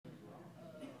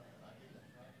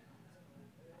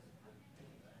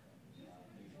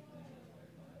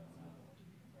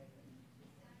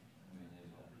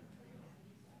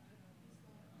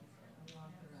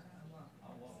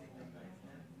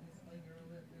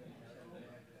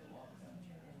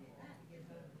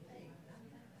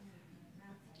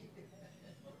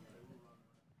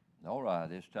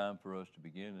right, it's time for us to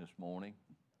begin this morning.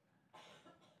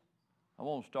 I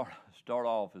want to start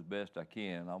off as best I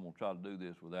can. I'm going to try to do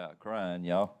this without crying,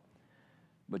 y'all.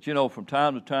 But you know, from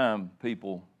time to time,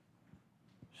 people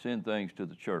send things to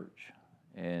the church,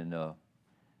 and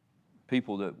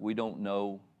people that we don't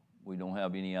know, we don't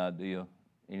have any idea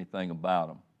anything about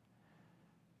them.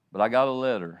 But I got a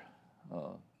letter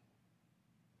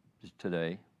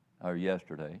today or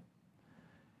yesterday,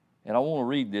 and I want to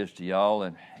read this to y'all,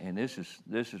 and this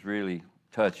is really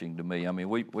touching to me. I mean,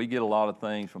 we get a lot of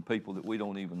things from people that we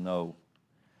don't even know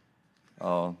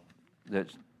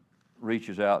that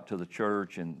reaches out to the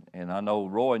church, and I know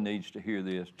Roy needs to hear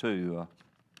this too.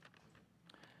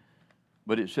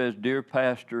 But it says, "Dear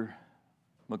Pastor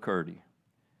McCurdy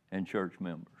and church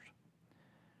members,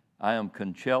 I am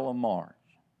Conchella March,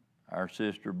 our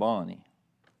sister Bonnie,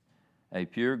 a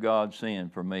pure God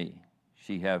send for me.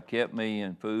 She have kept me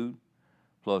in food,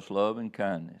 plus love and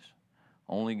kindness.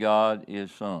 Only God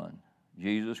is Son.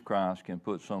 Jesus Christ can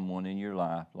put someone in your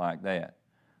life like that.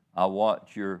 I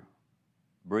watch your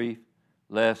brief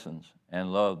lessons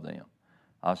and love them.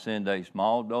 I send a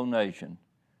small donation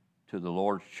to the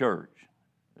Lord's church."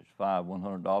 There's 5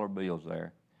 $100 bills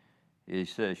there.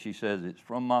 She says, "It's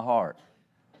from my heart.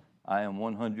 I am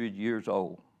 100 years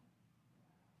old.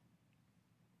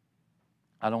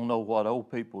 I don't know what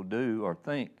old people do or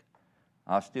think.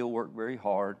 I still work very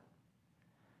hard,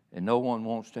 and no one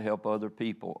wants to help other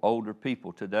people, older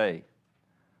people today.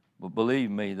 But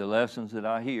believe me, the lessons that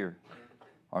I hear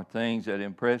are things that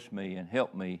impress me and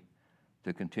help me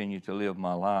to continue to live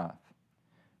my life.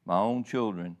 My own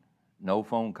children, no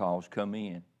phone calls come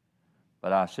in,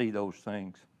 but I see those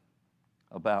things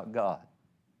about God.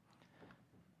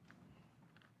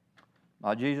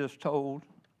 My Jesus told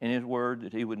in His Word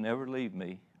that He would never leave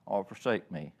me or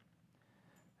forsake me.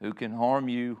 Who can harm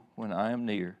you when I am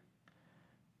near?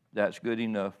 That's good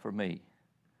enough for me.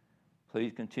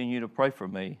 Please continue to pray for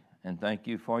me, and thank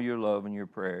you for your love and your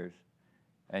prayers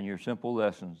and your simple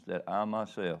lessons that I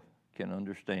myself can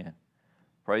understand.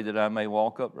 Pray that I may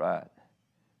walk upright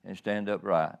and stand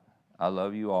upright. I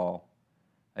love you all.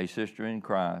 A sister in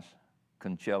Christ,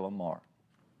 Conchella Mark."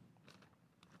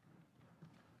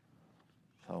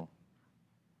 So,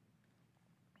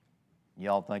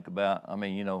 y'all think about,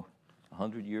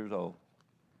 100 years old.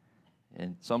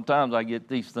 And sometimes I get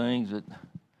these things that,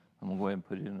 I'm going to go ahead and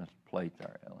put it in a plate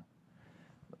there, Ellen.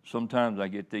 But sometimes I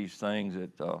get these things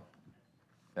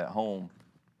at home.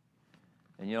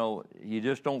 And, you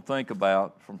just don't think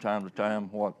about from time to time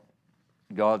what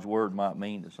God's Word might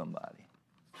mean to somebody.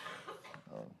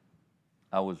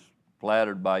 I was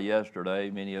flattered by yesterday.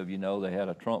 Many of you know they had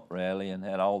a Trump rally and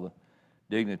had all the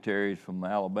dignitaries from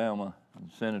Alabama and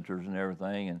senators and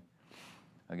everything. And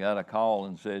I got a call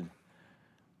and said,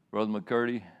 "Brother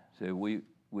McCurdy," said, we'd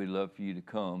love for you to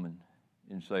come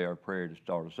and say our prayer to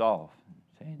start us off."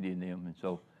 Sandy and them. And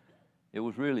so it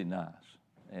was really nice.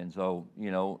 And so,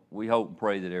 we hope and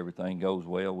pray that everything goes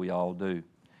well. We all do.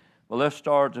 Well, let's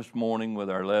start this morning with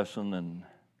our lesson and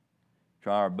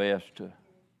try our best to,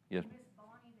 yes. Miss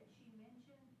Bonnie that she mentioned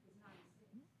is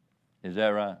 96. Is that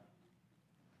right?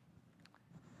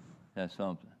 That's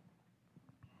something.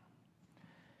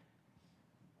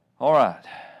 All right.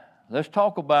 Let's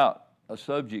talk about a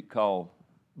subject called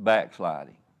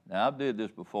backsliding. Now, I've did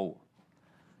this before,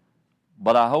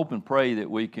 but I hope and pray that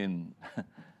we can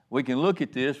look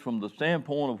at this from the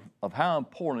standpoint of how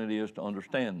important it is to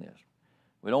understand this.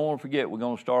 We don't want to forget, we're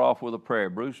going to start off with a prayer.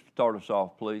 Bruce, start us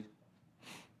off, please.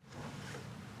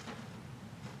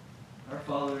 Our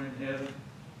Father in heaven,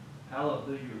 hallowed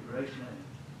be your great name.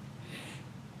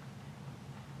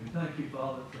 We thank you,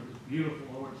 Father, for this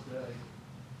beautiful Lord's Day,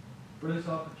 for this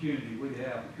opportunity we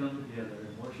have to come together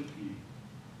and worship you,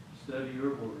 study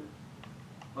your word.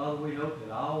 Father, we hope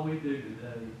that all we do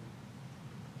today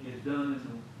is done in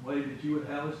the way that you would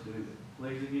have us do it,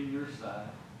 pleasing in your sight,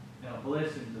 and a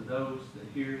blessing to those that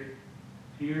hear it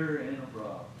here and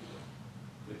abroad.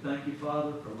 We thank you,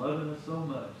 Father, for loving us so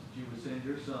much that you would send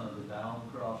your Son to die on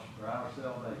the cross for our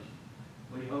salvation.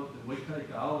 We hope that we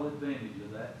take all advantage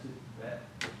of that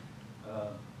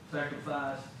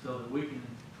sacrifice so that we can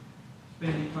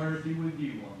spend eternity with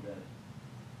you one day.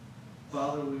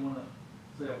 Father, we want to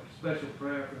say a special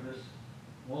prayer for this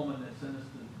woman that sent us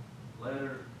the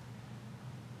letter.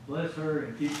 Bless her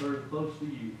and keep her close to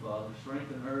you, Father.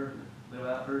 Strengthen her to live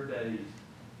out her days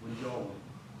with joy.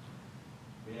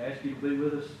 We ask you to be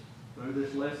with us through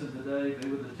this lesson today. Be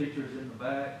with the teachers in the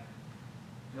back.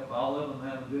 Help all of them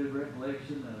have a good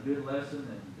recollection and a good lesson,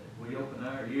 and that we open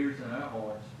our ears and our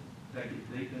hearts to take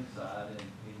it deep inside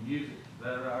and use it to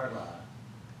better our lives.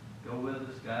 Go with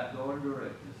us, guide, guard, and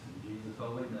direct us. In Jesus'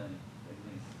 holy name,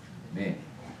 Amen.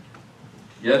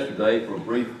 Yesterday, for a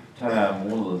brief time,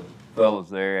 one of the fellows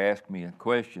there asked me a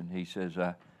question. He says,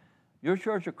 "You're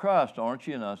Church of Christ, aren't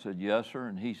you?" And I said, "Yes, sir."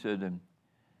 And he said, and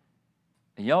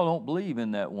y'all don't believe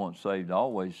in that once saved,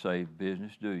 always saved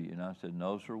business, do you?" And I said,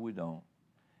 "No, sir, we don't."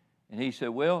 And he said,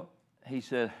 "Well," he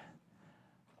said,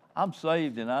 "I'm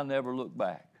saved and I never look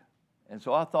back." And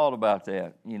so I thought about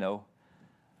that, you know.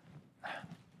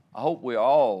 I hope we're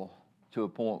all to a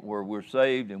point where we're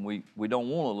saved and we don't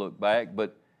want to look back,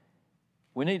 but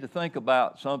we need to think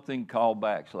about something called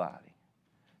backsliding.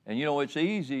 And, you know, it's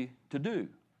easy to do.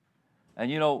 And,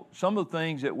 you know, some of the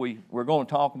things that we're going to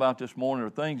talk about this morning are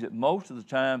things that most of the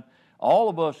time all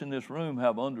of us in this room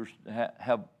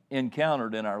have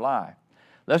encountered in our life.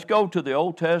 Let's go to the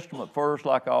Old Testament first,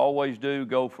 like I always do,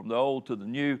 go from the Old to the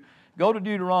New. Go to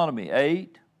Deuteronomy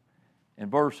 8 and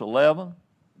verse 11.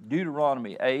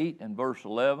 Deuteronomy 8 and verse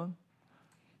 11.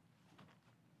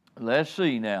 Let's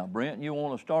see now. Brent, you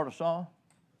want to start us off?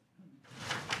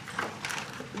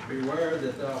 Beware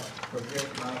that thou forget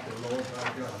not the Lord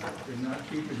thy God, in not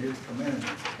keeping his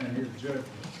commandments and his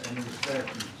judgments and his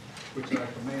statutes, which I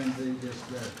command thee this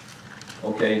day.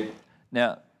 Okay.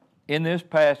 Now, in this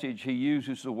passage, he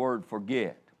uses the word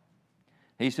forget.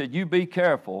 He said, "You be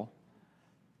careful,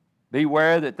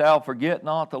 beware that thou forget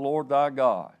not the Lord thy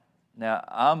God." Now,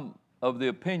 I'm of the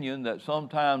opinion that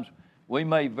sometimes we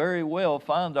may very well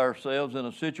find ourselves in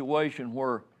a situation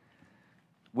where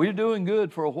we're doing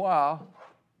good for a while,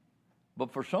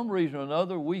 but for some reason or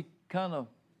another, we kind of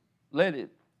let it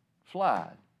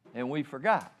slide and we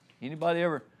forgot. Anybody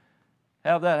ever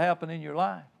have that happen in your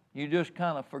life? You just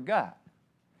kind of forgot.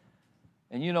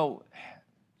 And you know,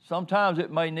 sometimes it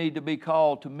may need to be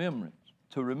called to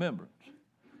remembrance.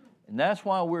 And that's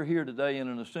why we're here today in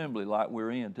an assembly like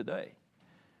we're in today.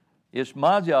 It's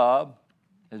my job,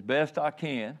 as best I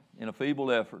can, in a feeble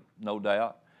effort, no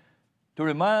doubt, to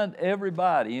remind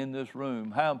everybody in this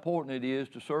room how important it is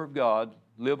to serve God,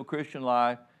 live a Christian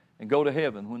life, and go to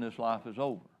heaven when this life is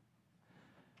over.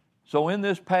 So in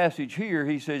this passage here,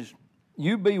 he says,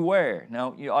 "You beware."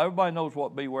 Now, you know, everybody knows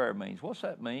what beware means. What's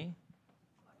that mean?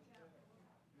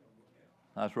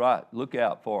 That's right. Look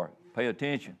out for it. Pay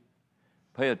attention.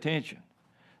 Pay attention.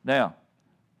 Now,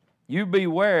 you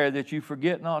beware that you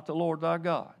forget not the Lord thy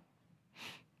God.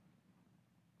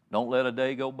 Don't let a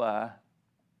day go by.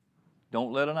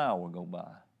 Don't let an hour go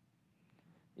by.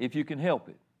 If you can help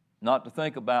it, not to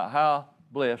think about how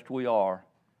blessed we are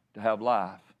to have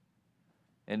life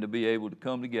and to be able to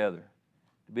come together,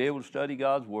 to be able to study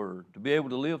God's Word, to be able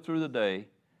to live through the day,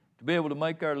 to be able to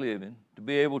make our living, to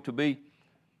be able to be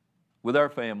with our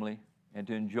family, and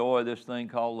to enjoy this thing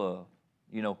called love.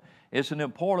 You know, it's an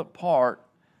important part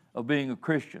of being a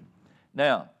Christian.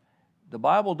 Now, the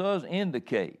Bible does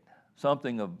indicate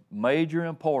something of major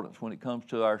importance when it comes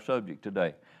to our subject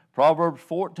today. Proverbs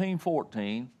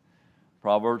 14:14,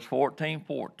 Proverbs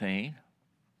 14:14,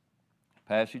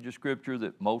 passage of Scripture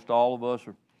that most all of us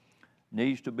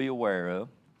needs to be aware of.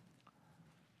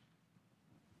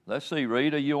 Let's see,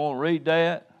 Rita, you want to read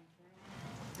that?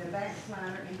 The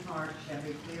backslider in heart shall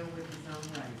be filled with his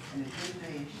own ways, and a good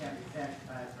man shall be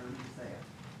satisfied from himself.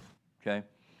 Okay.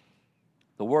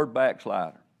 The word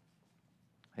backslider.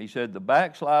 He said, "The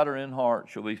backslider in heart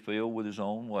shall be filled with his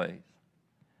own ways."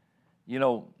 You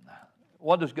know,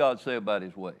 what does God say about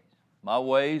his ways? My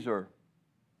ways are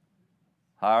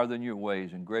higher than your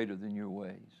ways and greater than your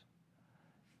ways.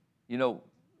 You know,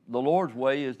 the Lord's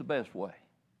way is the best way.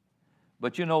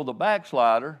 But you know, the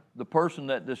backslider, the person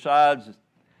that decides,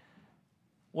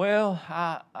 well,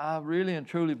 I really and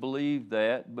truly believe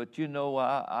that, but you know,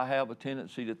 I have a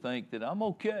tendency to think that I'm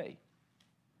okay.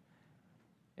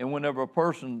 And whenever a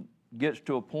person gets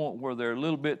to a point where they're a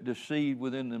little bit deceived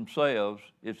within themselves,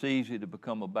 it's easy to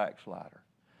become a backslider.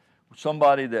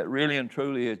 Somebody that really and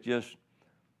truly has just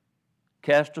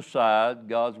cast aside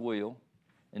God's will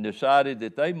and decided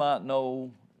that they might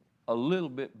know a little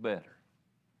bit better.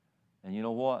 And you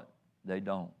know what? They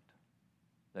don't.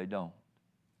 They don't.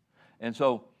 And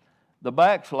so the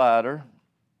backslider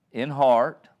in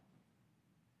heart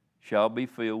shall be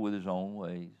filled with his own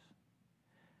ways.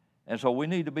 And so we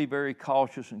need to be very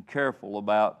cautious and careful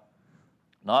about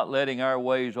not letting our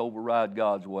ways override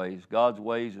God's ways. God's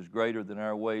ways is greater than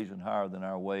our ways and higher than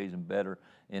our ways and better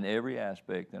in every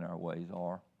aspect than our ways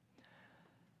are.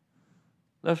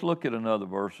 Let's look at another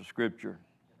verse of Scripture.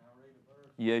 Can I read a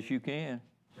verse? Yes, you can.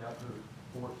 Chapter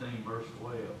 14, verse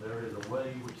 12. There is a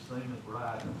way which seemeth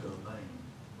right unto a man,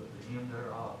 but the end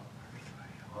thereof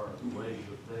are the ways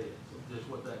of death. So just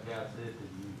what that guy said to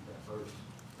you, that verse.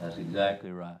 That's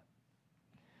exactly right.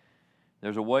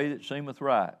 There's a way that seemeth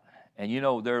right. And you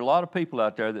know, there are a lot of people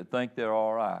out there that think they're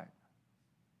all right.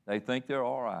 They think they're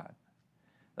all right.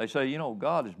 They say, you know,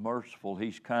 God is merciful,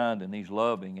 He's kind, and He's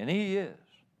loving, and He is.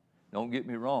 Don't get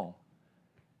me wrong.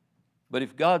 But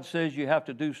if God says you have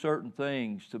to do certain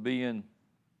things to be in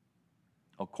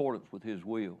accordance with His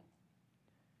will,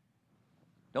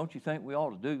 don't you think we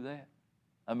ought to do that?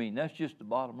 I mean, that's just the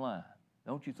bottom line.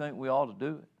 Don't you think we ought to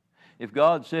do it? If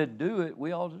God said do it,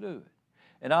 we ought to do it.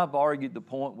 And I've argued the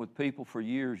point with people for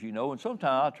years, you know, and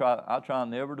sometimes I try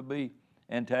never to be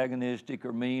antagonistic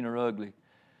or mean or ugly.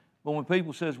 But when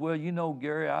people says, well, you know,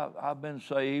 Gary, I've been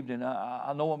saved, and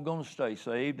I know I'm going to stay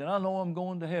saved, and I know I'm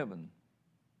going to heaven.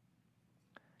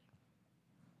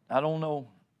 I don't know.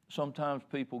 Sometimes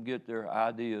people get their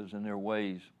ideas and their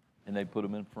ways, and they put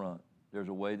them in front. There's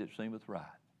a way that seemeth right.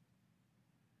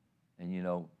 And, you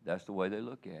know, that's the way they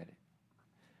look at it.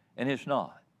 And it's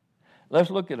not.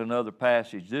 Let's look at another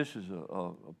passage. This is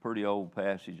a pretty old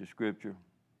passage of Scripture.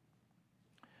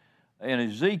 In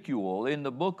Ezekiel, in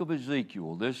the book of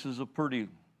Ezekiel, this is a pretty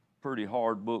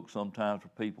hard book sometimes for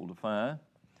people to find.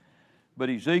 But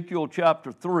Ezekiel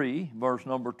chapter 3, verse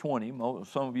number 20,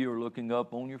 some of you are looking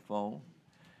up on your phone.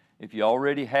 If you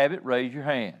already have it, raise your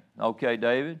hand. Okay,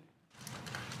 David?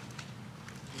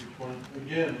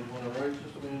 Again, when a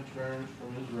righteous man turns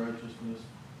from his righteousness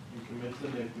and commits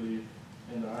iniquity,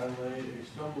 and I lay a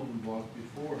stumbling block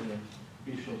before him,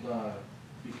 he shall die.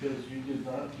 Because you did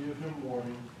not give him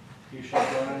warning, he shall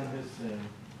die in his sin.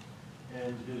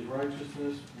 And his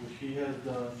righteousness which he has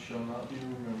done shall not be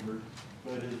remembered,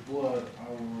 but his blood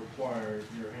I will require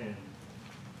at your hand.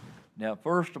 Now,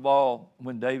 first of all,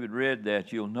 when David read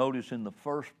that, you'll notice in the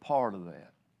first part of that,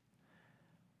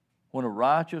 when a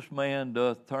righteous man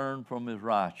doth turn from his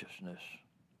righteousness,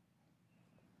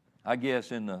 I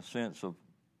guess in the sense of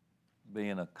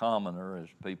being a commoner, as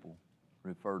people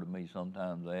refer to me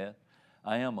sometimes as,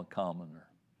 I am a commoner.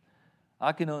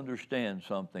 I can understand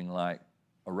something like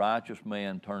a righteous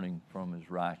man turning from his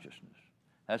righteousness.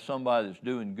 That's somebody that's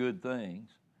doing good things,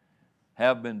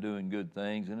 have been doing good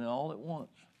things, and then all at once,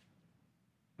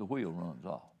 the wheel runs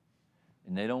off.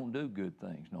 And they don't do good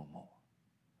things no more.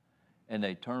 And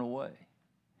they turn away.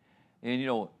 And you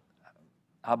know,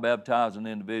 I baptized an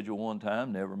individual one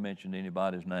time, never mentioned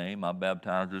anybody's name. I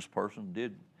baptized this person,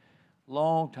 did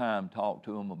long time talk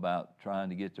to them about trying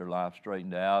to get their life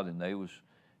straightened out, and they was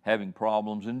having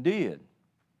problems, and did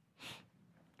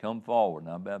come forward,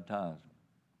 and I baptized them.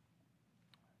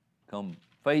 Come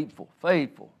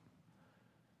faithful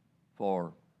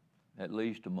for at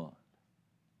least a month.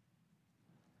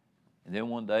 And then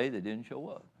one day they didn't show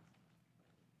up.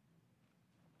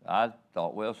 I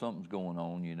thought, well, something's going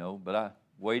on, you know, but I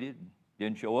waited and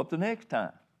didn't show up the next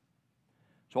time.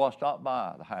 So I stopped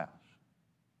by the house.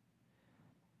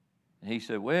 And he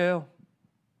said, well,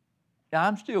 yeah,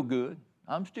 I'm still good.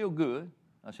 I'm still good.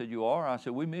 I said, you are? I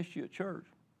said, we missed you at church.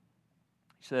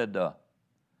 He said,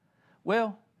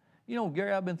 well, you know,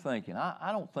 Gary, I've been thinking,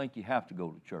 I don't think you have to go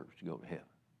to church to go to heaven.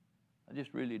 I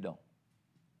just really don't.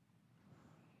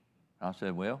 I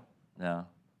said, well, now,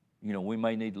 you know, we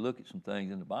may need to look at some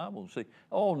things in the Bible and see,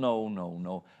 oh,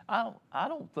 no. I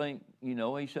don't think, you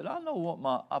know, he said, I know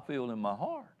what I feel in my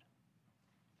heart.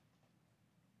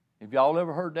 Have y'all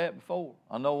ever heard that before?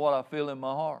 I know what I feel in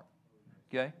my heart.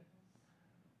 Okay?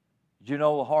 Did you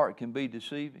know a heart can be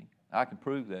deceiving? I can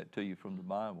prove that to you from the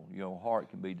Bible. Your heart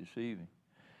can be deceiving.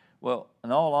 Well,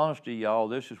 in all honesty, y'all,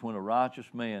 this is when a righteous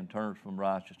man turns from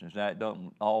righteousness. That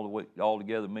doesn't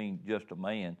altogether mean just a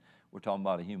man. We're talking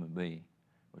about a human being.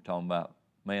 We're talking about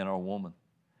man or woman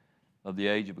of the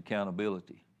age of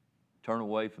accountability. Turn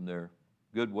away from their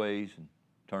good ways and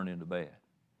turn into bad.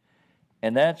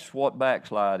 And that's what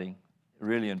backsliding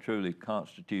really and truly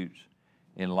constitutes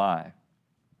in life.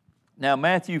 Now,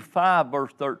 Matthew 5,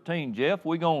 verse 13. Jeff,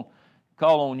 we're going to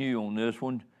call on you on this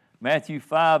one. Matthew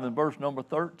 5 and verse number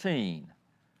 13.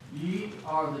 Ye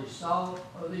are the salt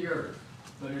of the earth,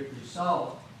 but if the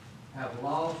salt have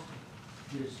lost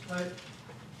his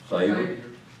savor,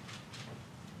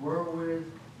 wherewith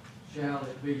shall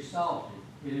it be salted?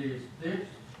 It is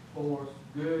thenceforth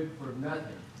good for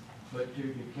nothing, but to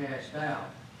be cast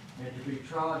out, and to be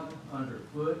trodden under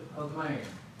foot of man.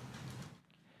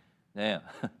 Now,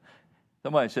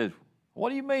 somebody says, what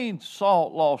do you mean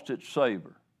salt lost its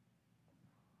savor?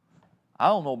 I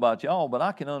don't know about y'all, but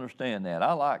I can understand that.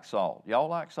 I like salt. Y'all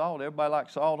like salt? Everybody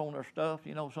likes salt on their stuff?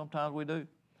 You know, sometimes we do.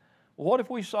 Well, what if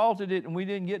we salted it and we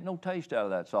didn't get no taste out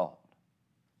of that salt?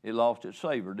 It lost its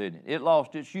savor, didn't it? It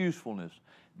lost its usefulness.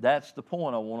 That's the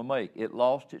point I want to make. It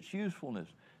lost its usefulness.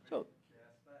 So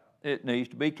it needs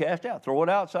to be cast out. Throw it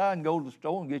outside and go to the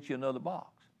store and get you another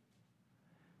box.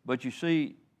 But you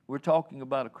see, we're talking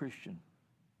about a Christian.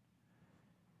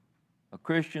 A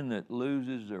Christian that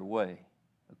loses their way,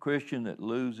 a Christian that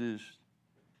loses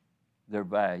their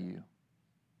value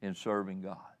in serving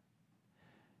God.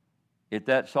 If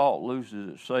that salt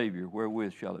loses its Savior,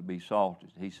 wherewith shall it be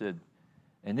salted? He said,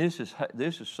 and this is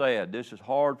sad. This is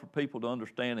hard for people to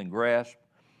understand and grasp.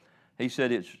 He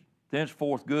said, it's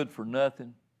thenceforth good for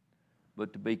nothing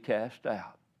but to be cast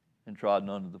out and trodden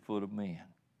under the foot of men.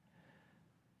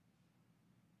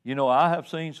 You know, I have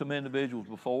seen some individuals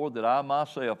before that I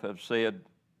myself have said,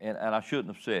 and I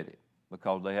shouldn't have said it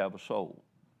because they have a soul.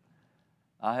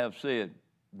 I have said,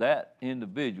 that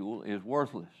individual is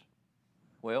worthless.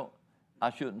 Well,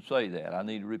 I shouldn't say that. I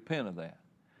need to repent of that.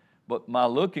 But my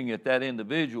looking at that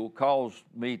individual caused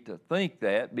me to think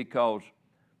that because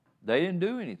they didn't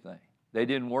do anything. They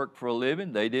didn't work for a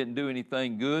living. They didn't do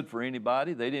anything good for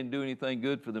anybody. They didn't do anything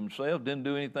good for themselves. Didn't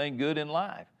do anything good in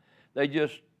life. They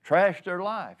just trashed their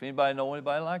life. Anybody know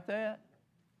anybody like that?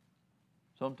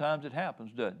 Sometimes it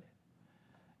happens, doesn't it?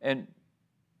 And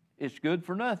it's good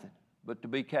for nothing but to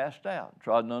be cast out,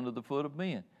 trodden under the foot of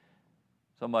men.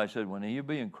 Somebody said, well, now you're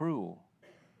being cruel.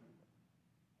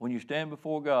 When you stand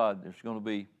before God, there's going to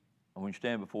be, when you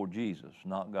stand before Jesus,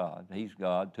 not God. He's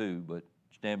God too, but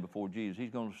stand before Jesus.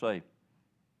 He's going to say,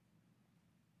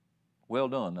 well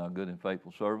done, thou good and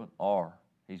faithful servant. Or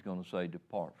he's going to say,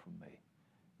 depart from me,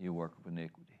 you worker of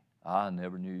iniquity. I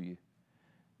never knew you.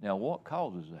 Now, what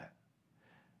causes that?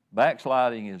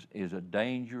 Backsliding is a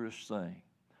dangerous thing.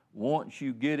 Once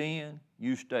you get in,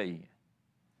 you stay in.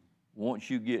 Once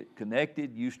you get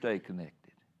connected, you stay connected.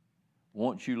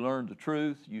 Once you learn the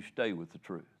truth, you stay with the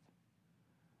truth.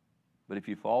 But if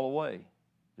you fall away,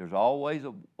 there's always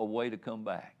a way to come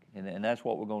back. And that's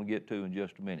what we're going to get to in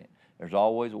just a minute. There's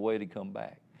always a way to come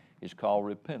back. It's called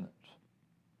repentance.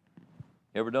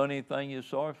 Ever done anything you're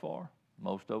sorry for?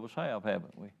 Most of us have,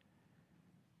 haven't we?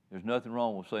 There's nothing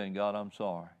wrong with saying, God, I'm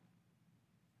sorry.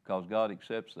 Because God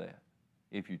accepts that.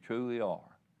 If you truly are,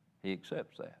 He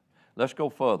accepts that. Let's go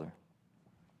further.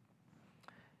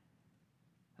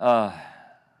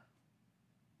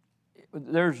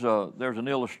 There's an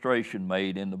illustration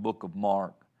made in the book of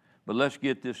Mark, but let's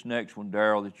get this next one,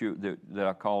 Darrell, that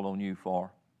I called on you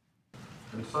for.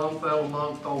 And some fell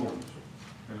among thorns,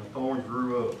 and the thorns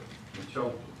grew up and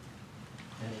choked them,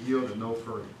 and it yielded no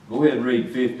fruit. Go ahead and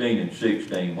read 15 and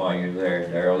 16 while you're there,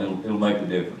 Darrell. It'll make a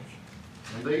difference.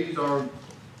 And these are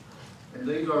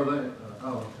the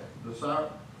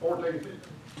 14, 15,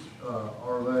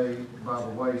 are they by the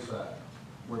wayside,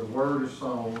 where the word is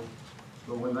sown,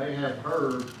 but when they have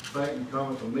heard, Satan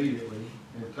cometh immediately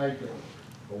and taketh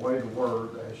away the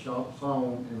word that is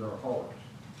sown in their hearts.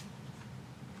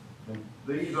 And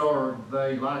these are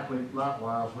they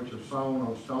likewise which are sown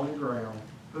on stony ground,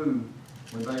 who,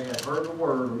 when they have heard the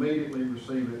word, immediately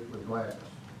receive it with gladness.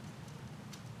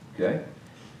 Okay.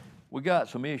 We got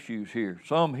some issues here.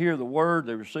 Some hear the word,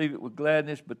 they receive it with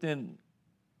gladness, but then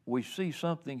we see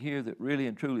something here that really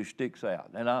and truly sticks out.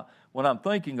 And when I'm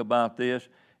thinking about this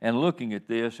and looking at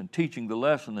this and teaching the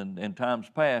lesson in times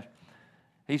past,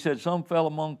 he said some fell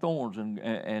among thorns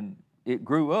and it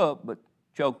grew up, but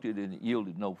choked it and it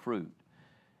yielded no fruit.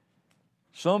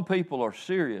 Some people are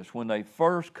serious when they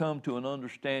first come to an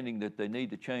understanding that they need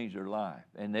to change their life.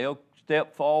 And they'll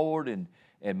step forward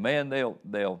and man,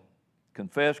 they'll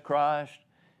confess Christ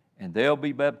and they'll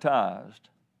be baptized.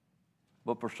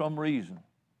 But for some reason,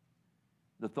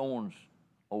 the thorns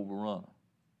overrun them.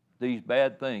 These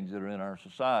bad things that are in our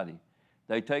society,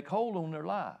 they take hold on their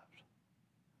lives.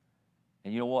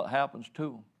 And you know what happens to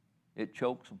them? It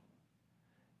chokes them.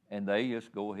 And they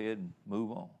just go ahead and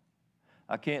move on.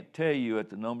 I can't tell you at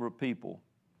the number of people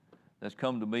that's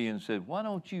come to me and said, why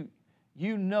don't you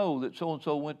know that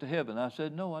so-and-so went to heaven? I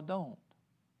said, no, I don't.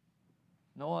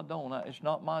 No, I don't. It's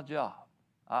not my job.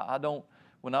 I don't,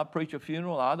 when I preach a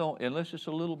funeral, I don't, unless it's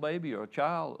a little baby or a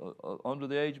child under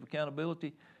the age of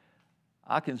accountability,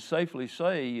 I can safely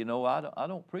say, I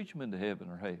don't preach them into heaven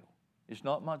or hell. It's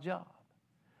not my job.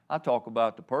 I talk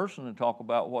about the person and talk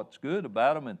about what's good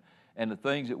about them and the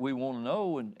things that we want to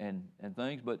know and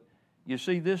things. But you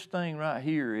see, this thing right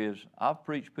here is, I've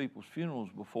preached people's funerals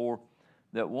before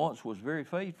that once was very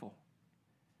faithful,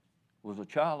 was a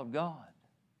child of God.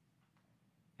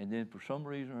 And then for some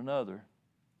reason or another,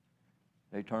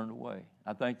 they turned away.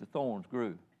 I think the thorns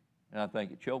grew, and I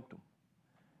think it choked them.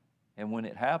 And when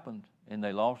it happened and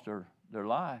they lost their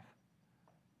life,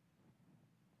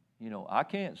 I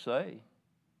can't say.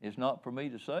 It's not for me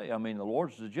to say. I mean, the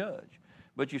Lord's the judge.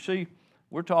 But you see,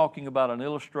 we're talking about an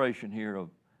illustration here of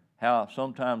how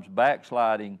sometimes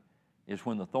backsliding is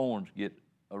when the thorns get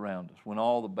around us, when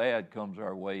all the bad comes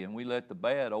our way, and we let the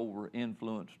bad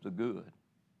over-influence the good.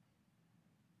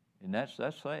 And that's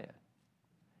sad.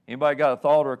 Anybody got a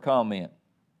thought or a comment?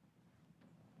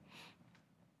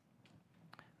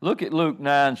 Look at Luke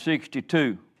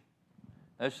 9:62.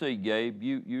 Let's see, Gabe,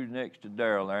 you're next to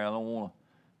Darrell there. I don't want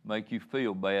to make you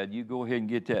feel bad. You go ahead and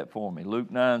get that for me.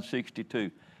 Luke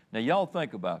 9:62. Now, y'all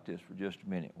think about this for just a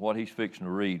minute, what he's fixing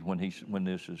to read when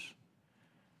this is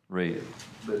read.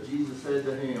 But Jesus said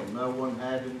to him, no one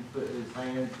having put his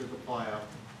hand to the plow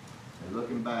and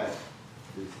looking back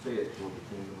is fit for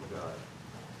the kingdom of God.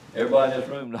 Everybody in this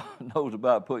room knows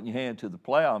about putting your hand to the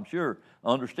plow, I'm sure,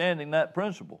 understanding that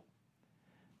principle.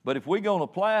 But if we're going to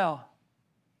plow,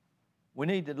 we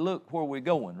need to look where we're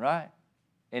going, right?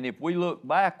 And if we look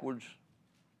backwards,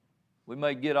 we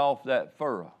may get off that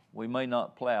furrow. We may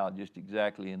not plow just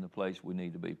exactly in the place we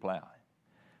need to be plowing.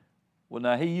 Well,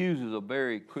 now he uses a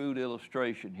very crude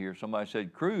illustration here. Somebody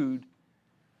said, crude,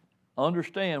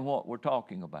 understand what we're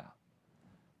talking about.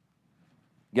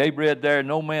 Gabe read there,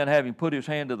 no man having put his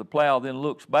hand to the plow then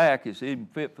looks back is even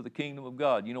fit for the kingdom of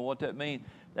God. You know what that means?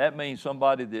 That means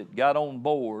somebody that got on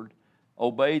board,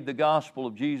 obeyed the gospel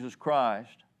of Jesus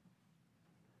Christ,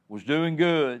 was doing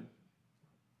good,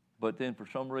 but then for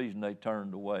some reason they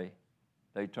turned away.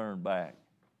 They turned back.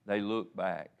 They looked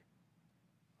back.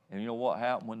 And you know what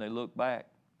happened when they looked back?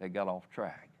 They got off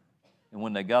track. And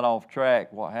when they got off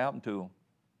track, what happened to them?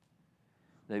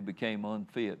 They became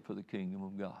unfit for the kingdom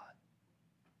of God.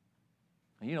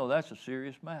 And you know, that's a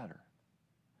serious matter.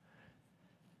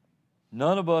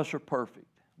 None of us are perfect.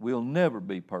 We'll never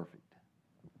be perfect.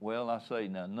 Well, I say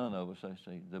now, none of us. I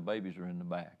say the babies are in the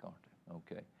back, aren't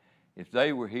they? Okay. If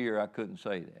they were here, I couldn't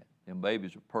say that. Them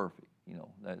babies are perfect. You know,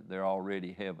 they're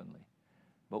already heavenly.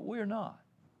 But we're not.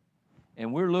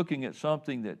 And we're looking at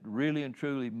something that really and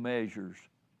truly measures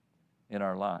in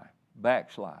our life.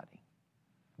 Backsliding.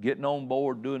 Getting on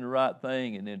board, doing the right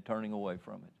thing, and then turning away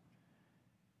from it.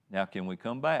 Now, can we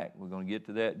come back? We're going to get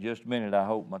to that in just a minute. I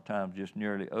hope my time's just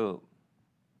nearly up.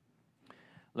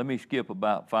 Let me skip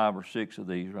about 5 or 6 of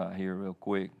these right here real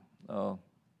quick.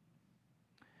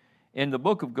 In the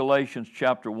book of Galatians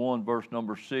chapter 1, verse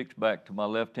number 6, back to my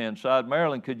left-hand side.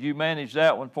 Marilyn, could you manage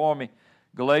that one for me?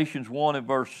 Galatians 1 and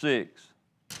verse 6.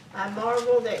 I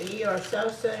marvel that ye are so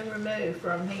soon removed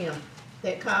from him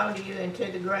that called you into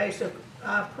the grace of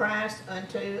Christ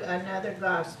unto another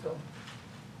gospel.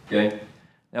 Okay.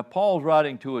 Now, Paul's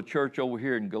writing to a church over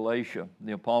here in Galatia.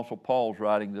 The Apostle Paul's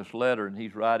writing this letter, and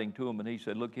he's writing to them, and he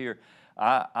said, look here,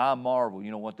 I marvel.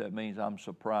 You know what that means? I'm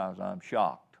surprised. I'm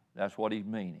shocked. That's what he's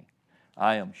meaning.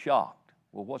 I am shocked.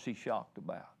 Well, what's he shocked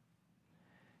about?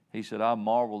 He said, I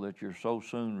marvel that you're so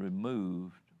soon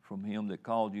removed from him that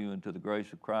called you into the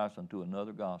grace of Christ unto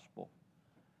another gospel.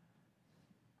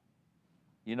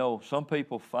 You know, some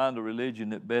people find a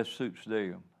religion that best suits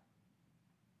them.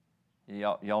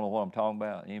 Y'all know what I'm talking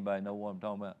about? Anybody know what I'm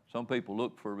talking about? Some people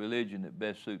look for a religion that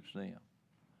best suits them.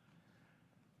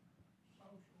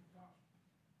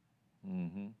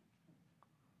 Mm-hmm.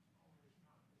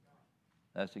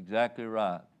 That's exactly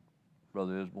right,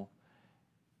 Brother Isbell.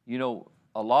 You know,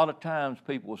 a lot of times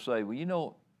people will say, well, you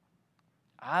know,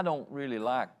 I don't really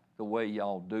like the way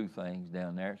y'all do things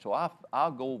down there, so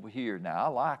I'll go over here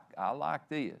now. I like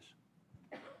this.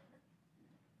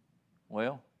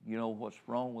 Well, you know what's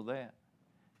wrong with that?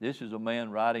 This is a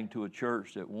man writing to a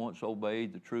church that once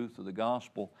obeyed the truth of the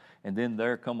gospel, and then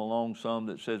there come along some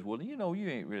that says, well, you know, you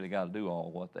ain't really got to do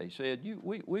all what they said.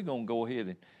 We're going to go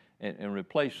ahead and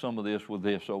replace some of this with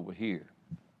this over here.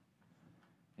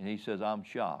 And he says, I'm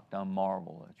shocked. I'm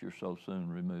marveled that you're so soon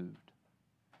removed.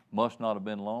 Must not have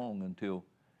been long until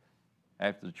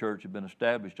after the church had been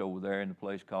established over there in the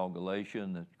place called Galatia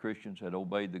and the Christians had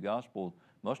obeyed the gospel.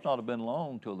 Must not have been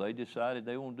long until they decided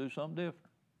they want to do something different.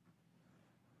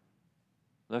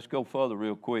 Let's go further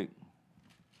real quick.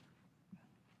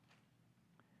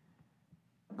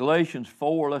 Galatians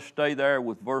 4, let's stay there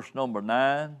with verse number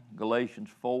 9. Galatians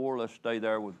 4, let's stay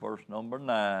there with verse number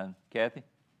 9. Kathy?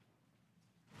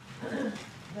 But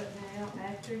now,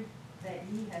 after that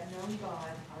ye have known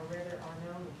God, or rather are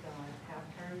known of God, how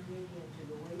turn ye again to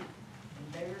the weak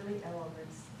and beggarly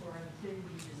elements, whereunto ye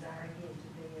desire again to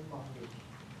be in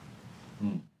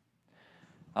bondage.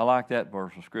 I like that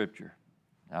verse of Scripture.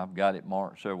 I've got it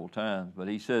marked several times, but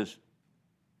he says,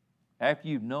 after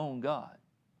you've known God,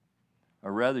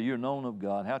 or rather you're known of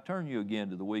God, how turn you again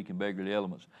to the weak and beggarly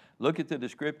elements? Look at the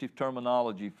descriptive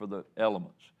terminology for the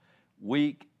elements.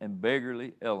 Weak and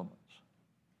beggarly elements.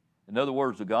 In other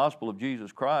words, the gospel of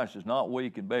Jesus Christ is not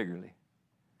weak and beggarly.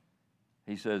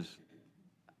 He says,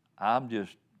 I'm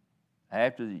just,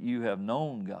 after that you have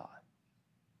known God,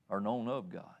 or known of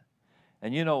God.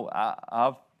 And you know,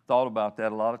 I've thought about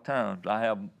that a lot of times. I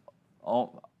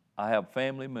have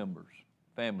family members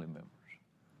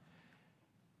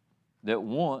that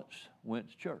once went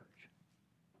to church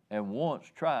and once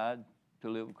tried to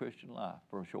live a Christian life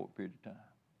for a short period of time.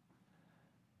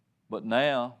 But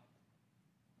now,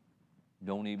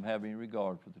 don't even have any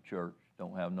regard for the church,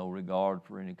 don't have no regard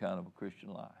for any kind of a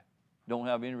Christian life, don't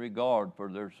have any regard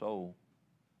for their soul.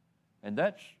 And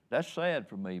that's sad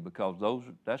for me, because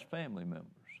that's family members.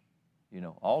 You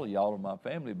know, all of y'all are my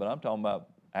family, but I'm talking about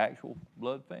actual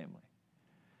blood family.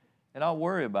 And I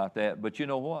worry about that, but you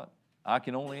know what? I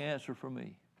can only answer for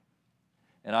me.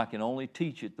 And I can only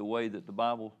teach it the way that the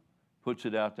Bible puts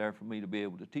it out there for me to be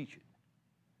able to teach it.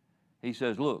 He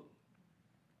says, look,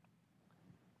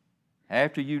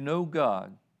 after you know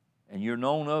God and you're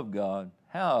known of God,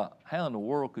 how in the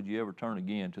world could you ever turn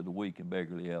again to the weak and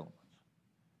beggarly elements?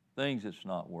 Things that's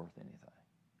not worth anything.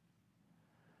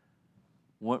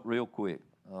 Went real quick.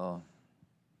 1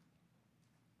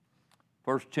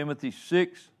 Timothy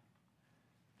 6,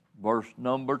 verse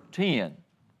number 10.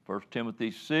 1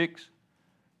 Timothy 6,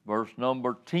 verse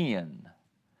number 10.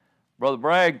 Brother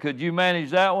Bragg, could you manage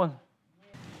that one?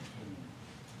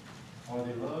 For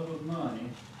the love of money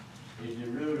is the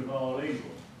root of all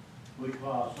evil, which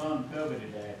while some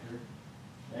coveted after,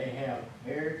 they have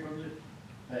erred from the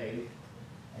faith,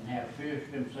 and have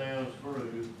pierced themselves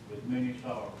through with many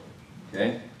sorrows.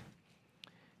 Okay.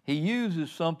 He uses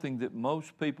something that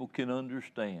most people can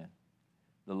understand.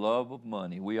 The love of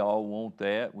money. We all want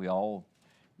that. We all,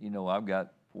 I've got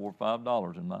 $4 or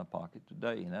 $5 in my pocket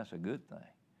today, and that's a good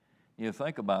thing.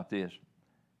 Think about this.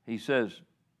 He says,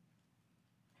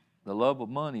 the love of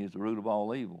money is the root of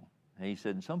all evil. And he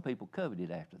said, and some people coveted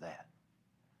after that.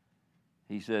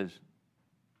 He says,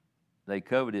 they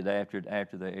coveted after it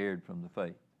after they erred from the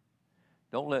faith.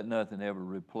 Don't let nothing ever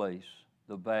replace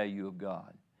the value of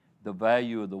God, the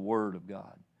value of the Word of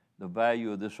God, the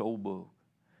value of this old book,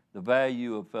 the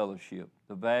value of fellowship,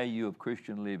 the value of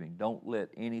Christian living. Don't let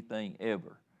anything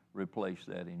ever replace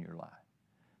that in your life.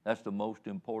 That's the most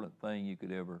important thing you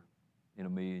could ever, in a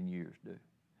million years, do.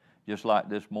 Just like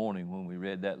this morning when we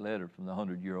read that letter from the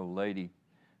 100-year-old lady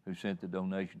who sent the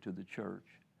donation to the church.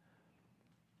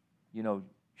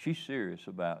 She's serious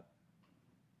about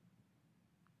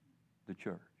the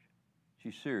church.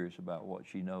 She's serious about what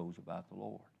she knows about the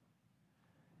Lord.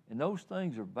 And those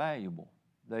things are valuable.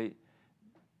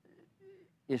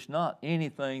 It's not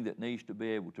anything that needs to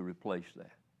be able to replace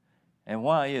that. And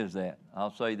why is that?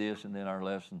 I'll say this, and then our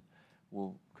lesson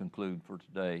will conclude for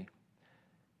today.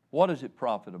 What does it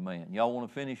profit a man? Y'all want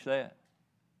to finish that?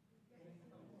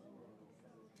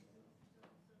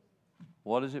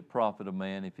 What does it profit a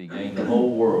man if he gained the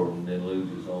whole world and then lose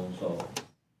his own soul?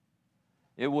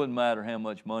 It wouldn't matter how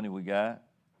much money we got.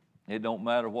 It don't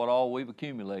matter what all we've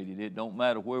accumulated. It don't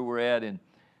matter where we're at in,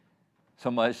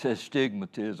 somebody says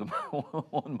stigmatism.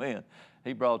 One man,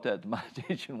 he brought that to my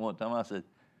attention one time. I said,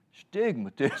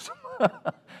 stigmatism?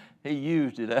 He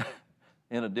used it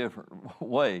in a different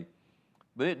way.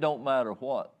 But it don't matter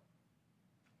what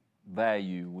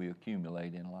value we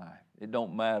accumulate in life. It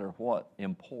don't matter what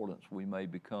importance we may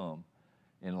become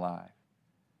in life.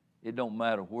 It don't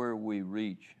matter where we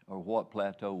reach or what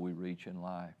plateau we reach in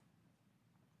life.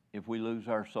 If we lose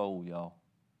our soul, y'all,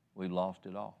 we lost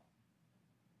it all.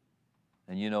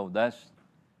 And that's,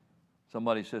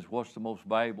 somebody says, what's the most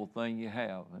valuable thing you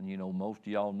have? And most of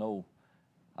y'all know,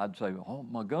 I'd say, oh,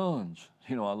 my guns.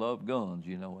 I love guns,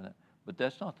 but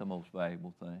that's not the most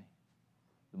valuable thing.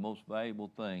 The most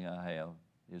valuable thing I have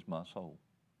is my soul.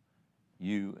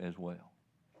 You as well.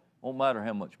 Won't matter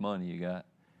how much money you got.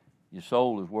 Your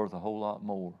soul is worth a whole lot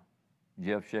more.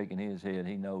 Jeff's shaking his head.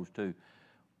 He knows too.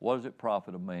 What does it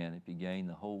profit a man if he gain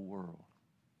the whole world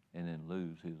and then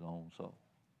lose his own soul?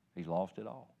 He's lost it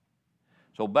all.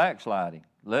 So backsliding,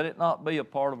 let it not be a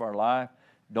part of our life.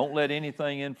 Don't let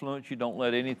anything influence you. Don't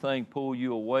let anything pull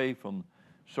you away from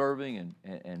serving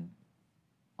and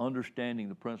understanding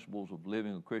the principles of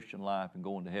living a Christian life and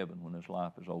going to heaven when this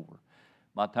life is over.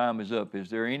 My time is up. Is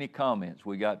there any comments?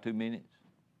 We got 2 minutes.